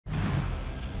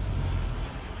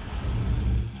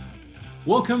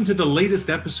Welcome to the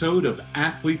latest episode of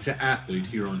Athlete to Athlete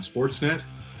here on Sportsnet.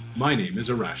 My name is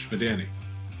Arash Madani.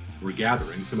 We're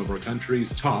gathering some of our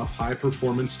country's top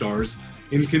high-performance stars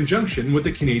in conjunction with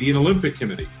the Canadian Olympic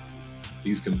Committee.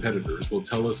 These competitors will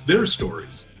tell us their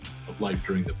stories of life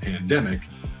during the pandemic,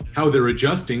 how they're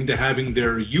adjusting to having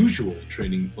their usual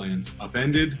training plans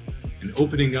upended, and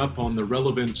opening up on the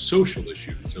relevant social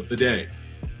issues of the day.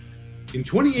 In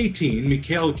 2018,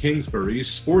 Mikael Kingsbury's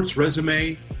sports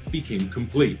resume became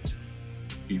complete.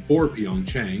 Before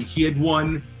Pyeongchang, he had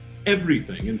won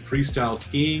everything in freestyle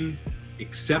skiing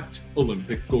except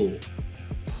Olympic gold.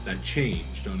 That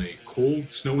changed on a cold,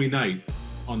 snowy night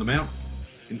on the mountain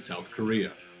in South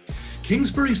Korea.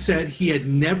 Kingsbury said he had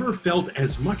never felt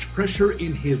as much pressure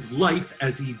in his life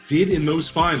as he did in those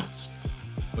finals.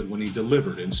 But when he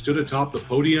delivered and stood atop the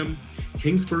podium,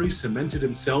 Kingsbury cemented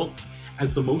himself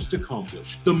as the most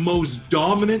accomplished, the most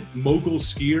dominant mogul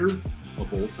skier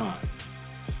of all time.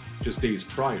 Just days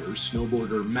prior,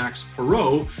 snowboarder Max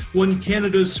Parrot won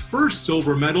Canada's first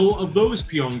silver medal of those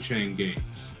Pyeongchang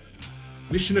Games.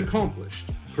 Mission accomplished,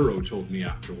 Parrot told me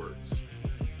afterwards.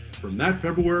 From that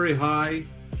February high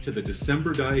to the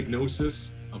December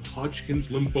diagnosis of Hodgkin's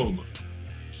lymphoma,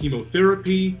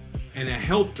 chemotherapy, and a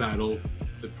health battle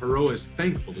that Parrot has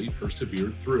thankfully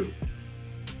persevered through.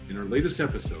 In our latest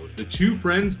episode, the two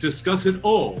friends discuss it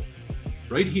all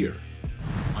right here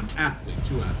on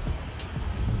Athlete2Athlete.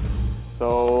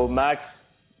 So Max,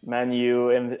 man, you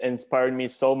inspired me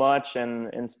so much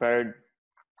and inspired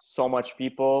so much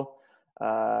people.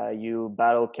 You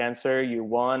battled cancer, you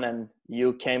won, and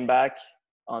you came back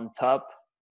on top.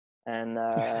 And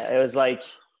it's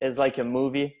like a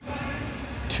movie.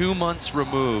 2 months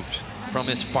removed from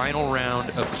his final round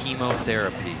of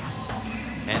chemotherapy,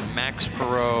 and Max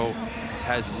Parrot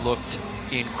has looked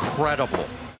incredible.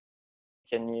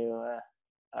 Can you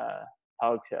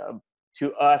talk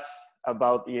to us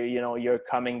about you're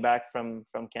coming back from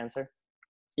cancer?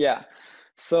 Yeah.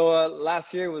 So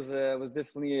last year was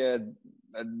definitely a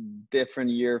different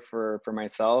year for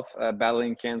myself.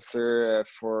 Battling cancer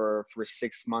for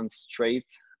 6 months straight,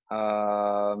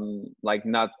 like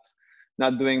not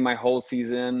doing my whole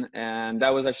season, and that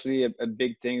was actually a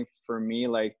big thing for me,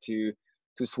 like to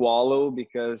swallow,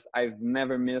 because I've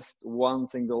never missed one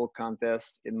single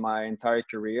contest in my entire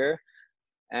career.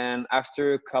 And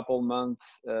after a couple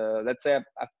months, let's say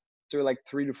after like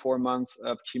 3 to 4 months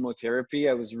of chemotherapy,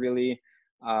 I was really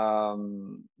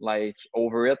like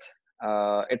over it.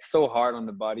 It's so hard on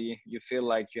the body. You feel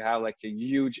like you have like a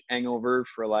huge hangover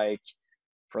for like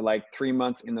 3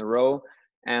 months in a row.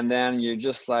 And then you're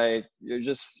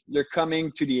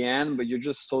coming to the end, but you're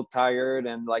just so tired,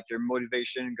 and like your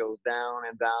motivation goes down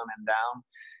and down and down.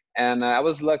 And I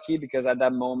was lucky because at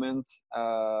that moment,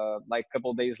 like a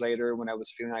couple of days later, when I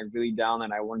was feeling like really down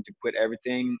and I wanted to quit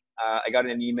everything, I got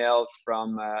an email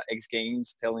from X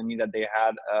Games telling me that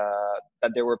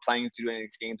that they were planning to do an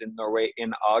X Games in Norway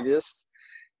in August.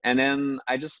 And then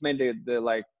I just made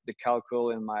the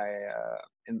calcul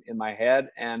in my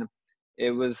head, and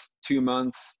it was 2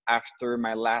 months after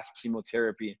my last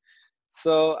chemotherapy.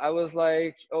 So I was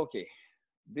like, okay,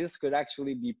 this could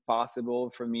actually be possible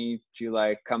for me to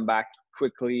like come back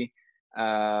quickly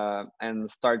and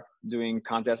start doing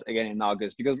contests again in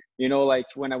August. Because, like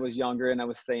when I was younger and I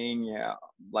was saying,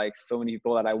 like so many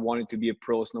people that I wanted to be a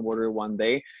pro snowboarder one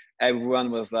day,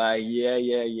 everyone was like, yeah,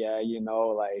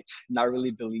 like not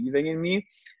really believing in me.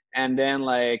 And then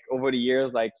like over the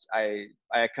years, like I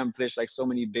accomplished like so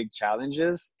many big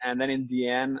challenges. And then in the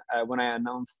end, when I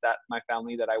announced that my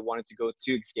family that I wanted to go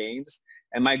to X Games,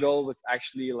 and my goal was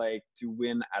actually like to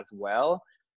win as well,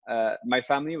 my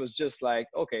family was just like,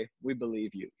 okay, we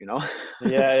believe you,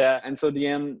 Yeah. And so in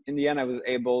the end I was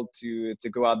able to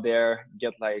go out there,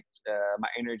 get like my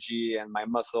energy and my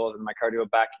muscles and my cardio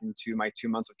back into my 2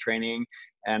 months of training,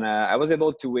 and I was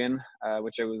able to win,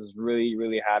 which I was really,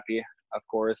 really happy. Of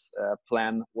course,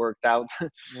 plan worked out.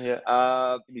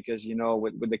 Yeah. Because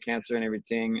with the cancer and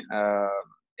everything,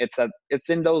 it's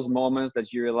in those moments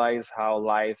that you realize how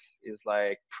life is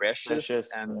like precious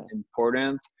and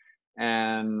important.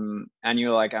 And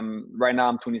you're like, I'm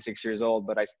 26 years old,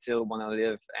 but I still want to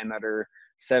live another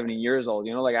 70 years old.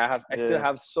 Like I still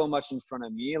have so much in front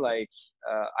of me. Like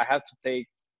I have to take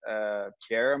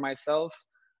care of myself,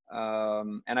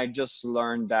 and I just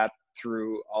learned that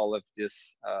through all of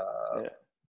this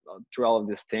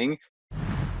thing.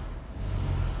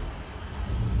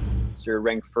 You're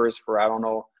ranked first for I don't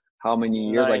know how many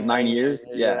years, like 9 years.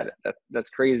 Yeah. That's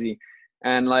crazy.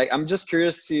 And like I'm just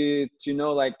curious to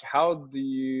know, like, how do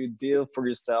you deal for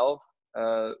yourself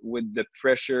with the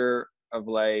pressure of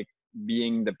like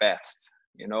being the best,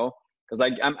 Because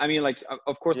like I mean, like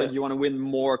of course, Yeah. like you want to win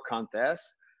more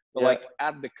contests, but Yeah. like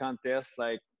at the contest,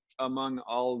 like among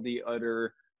all the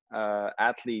other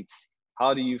athletes,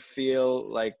 how do you feel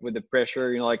like with the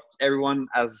pressure? You know, like everyone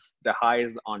has the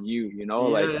highs on you. You know,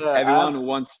 like Yeah, everyone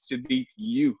wants to beat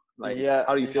you. Like, yeah,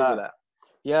 how do you feel with that?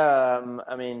 yeah.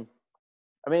 I mean,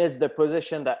 it's the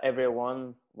position that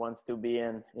everyone wants to be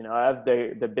in. You know, I have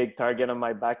the big target on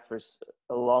my back for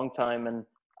a long time, and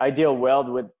I deal well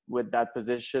with that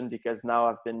position because now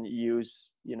I've been used,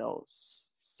 you know,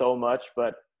 so much.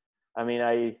 But I mean,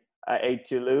 I hate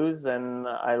to lose, and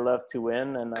I love to win,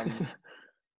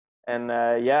 and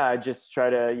yeah, I just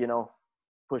try to, you know,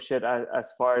 push it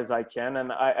as far as I can,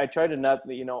 and I try to not,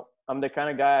 you know, I'm the kind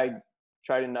of guy, I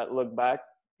try to not look back,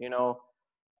 you know.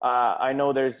 I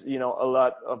know there's, you know, a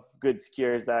lot of good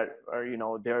skiers that are, you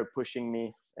know, they're pushing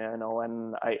me, you know,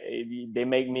 and they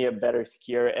make me a better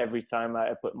skier every time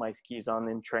I put my skis on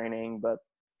in training. But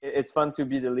it's fun to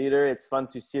be the leader. It's fun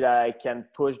to see that I can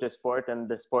push the sport, and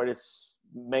the sport is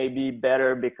maybe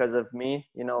better because of me.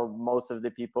 You know, most of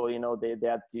the people, you know, they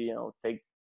have to, you know, take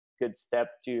good step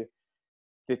to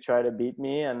try to beat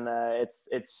me, and it's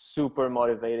super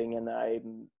motivating, and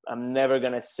I'm never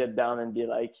gonna sit down and be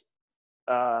like,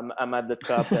 I'm at the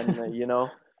top, and you know,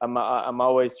 I'm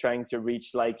always trying to reach,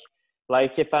 like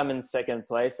if I'm in second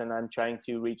place and I'm trying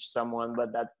to reach someone, but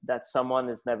that someone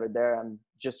is never there. I'm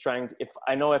just trying, if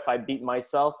I know if I beat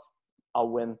myself, I'll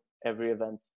win every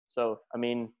event. So I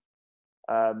mean,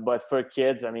 but for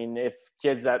kids, I mean, if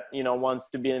kids that, you know, wants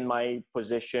to be in my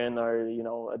position, or, you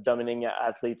know, a dominating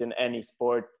athlete in any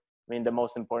sport, I mean, the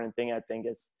most important thing I think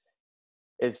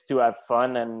is to have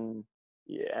fun, and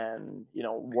you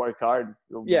know, work hard.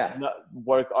 Yeah.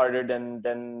 Work harder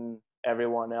than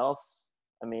everyone else.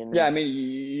 I mean, Yeah, I mean,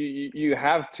 you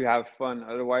have to have fun,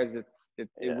 otherwise it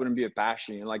yeah. wouldn't be a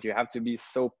passion. Like you have to be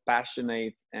so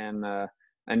passionate, and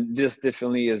this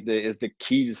definitely is the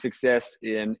key to success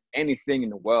in anything in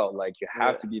the world. Like you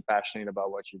have to be passionate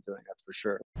about what you're doing. That's for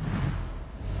sure.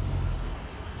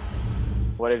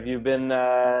 What have you been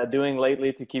doing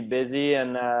lately to keep busy,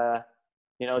 and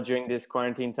you know, during this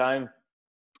quarantine time?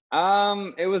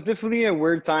 It was definitely a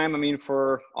weird time. I mean,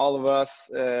 for all of us,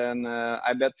 and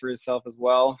I bet for yourself as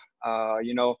well.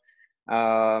 You know,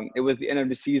 it was the end of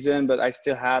the season, but I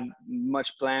still had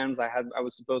much plans. I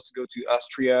was supposed to go to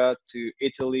Austria, to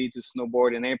Italy, to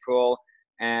snowboard in April,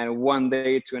 and one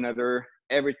day to another,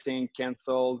 everything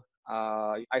canceled.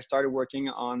 I started working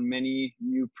on many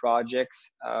new projects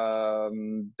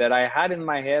that I had in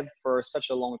my head for such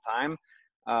a long time,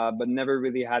 but never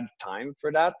really had time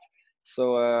for that.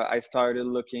 So I started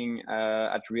looking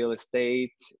at real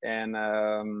estate, and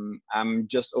I'm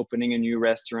just opening a new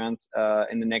restaurant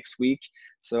in the next week.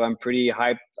 So I'm pretty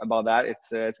hyped about that.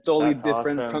 It's totally That's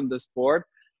different awesome. from the sport,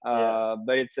 Yeah.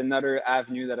 but it's another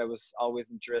avenue that I was always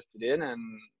interested in, and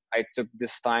I took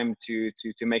this time to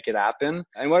make it happen.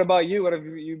 And what about you? What have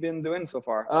you been doing so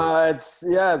far?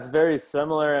 It's very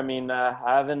similar. I mean, I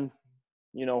haven't,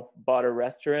 you know, bought a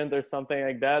restaurant or something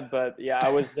like that, but yeah, I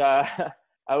was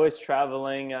I was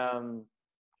traveling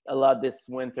a lot this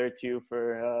winter too for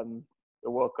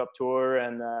the World Cup tour,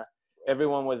 and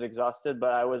everyone was exhausted,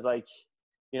 but I was like,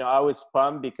 you know, I was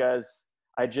pumped because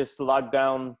I just locked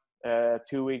down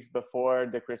 2 weeks before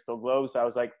the Crystal Globes. I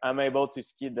was like, I'm able to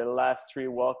ski the last 3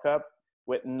 World Cup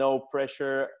with no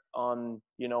pressure on,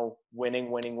 you know,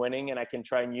 winning, and I can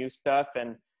try new stuff.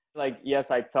 And like,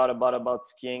 yes, I thought about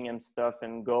skiing and stuff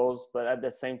and goals, but at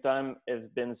the same time,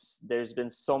 there's been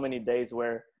so many days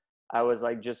where I was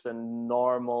like just a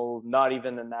normal, not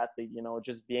even an athlete, you know,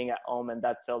 just being at home, and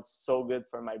that felt so good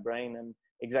for my brain. And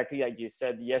exactly like you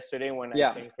said, yesterday when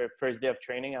I came for first day of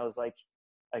training, I was like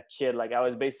a kid. Like I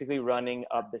was basically running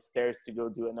up the stairs to go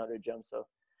do another jump. So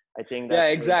I think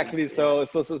that's exactly. So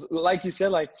like you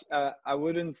said, like I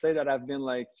wouldn't say that I've been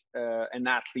like an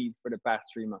athlete for the past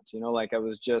 3 months. You know, like I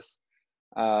was just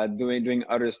doing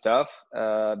other stuff.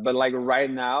 But like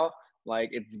right now, like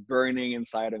it's burning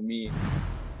inside of me.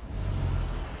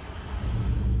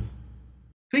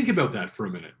 Think about that for a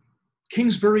minute.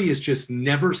 Kingsbury is just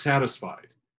never satisfied.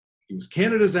 He was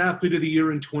Canada's Athlete of the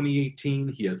Year in 2018.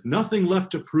 He has nothing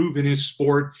left to prove in his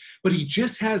sport, but he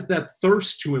just has that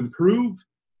thirst to improve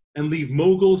and leave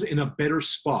moguls in a better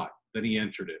spot than he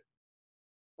entered it.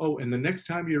 Oh, and the next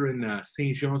time you're in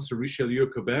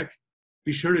Saint-Jean-sur-Richelieu, Quebec,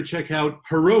 be sure to check out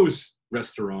Parrot's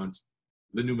restaurant,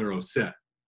 Le Numero 7.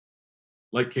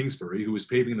 Like Kingsbury, who is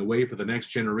paving the way for the next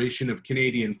generation of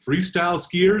Canadian freestyle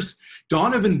skiers,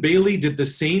 Donovan Bailey did the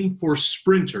same for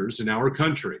sprinters in our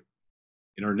country.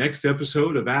 In our next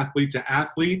episode of Athlete to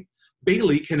Athlete,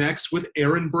 Bailey connects with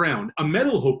Aaron Brown, a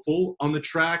medal hopeful on the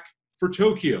track for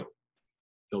Tokyo.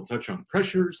 They'll touch on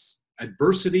pressures,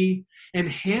 adversity, and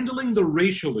handling the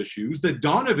racial issues that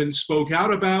Donovan spoke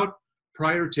out about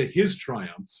prior to his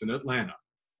triumphs in Atlanta.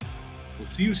 We'll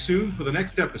see you soon for the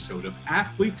next episode of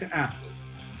Athlete to Athlete.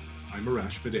 I'm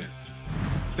Arash Madan.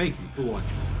 Thank you for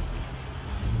watching.